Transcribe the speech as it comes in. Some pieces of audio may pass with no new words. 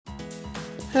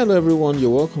Hello everyone, you're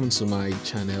welcome to my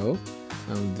channel,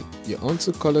 and you're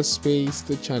onto Color Space,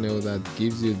 the channel that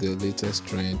gives you the latest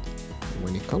trend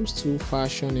when it comes to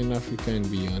fashion in Africa and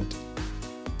beyond.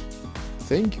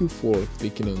 Thank you for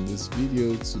clicking on this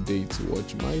video today to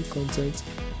watch my content.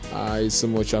 I so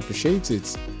much appreciate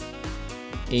it.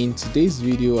 In today's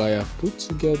video, I have put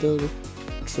together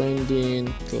trending,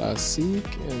 classic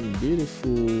and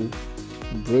beautiful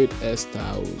braid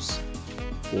hairstyles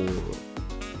for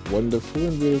wonderful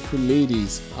and beautiful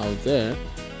ladies out there,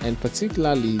 and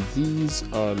particularly these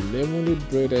are lemonade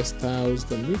braid hairstyles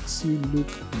that makes you look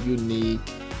unique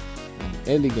and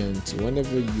elegant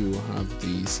whenever you have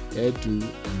this hairdo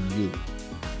on you.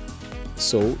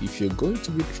 So if you're going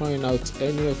to be trying out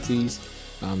any of these,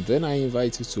 then I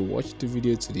invite you to watch the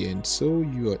video to the end so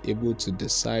you are able to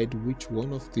decide which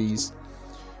one of these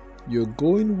you're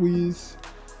going with.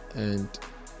 And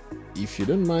if you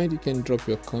don't mind, you can drop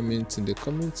your comments in the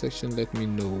comment section. Let me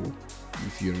know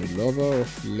if you're a lover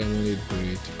of lemonade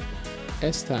braid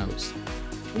hairstyles.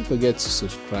 Don't forget to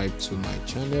subscribe to my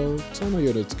channel, turn on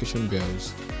your notification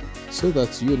bells so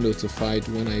that you're notified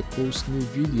when I post new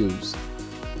videos.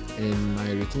 And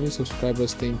my returning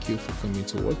subscribers, thank you for coming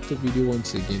to watch the video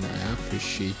once again. I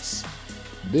appreciate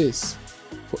this.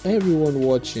 For everyone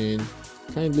watching,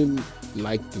 kindly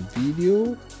like the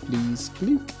video. Please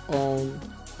click on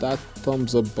that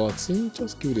thumbs up button,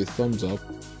 just give it a thumbs up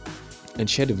and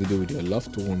share the video with your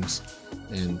loved ones,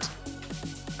 and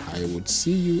I would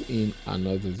see you in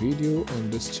another video on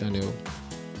this channel.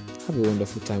 Have a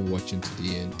wonderful time watching to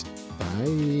the end.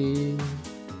 Bye.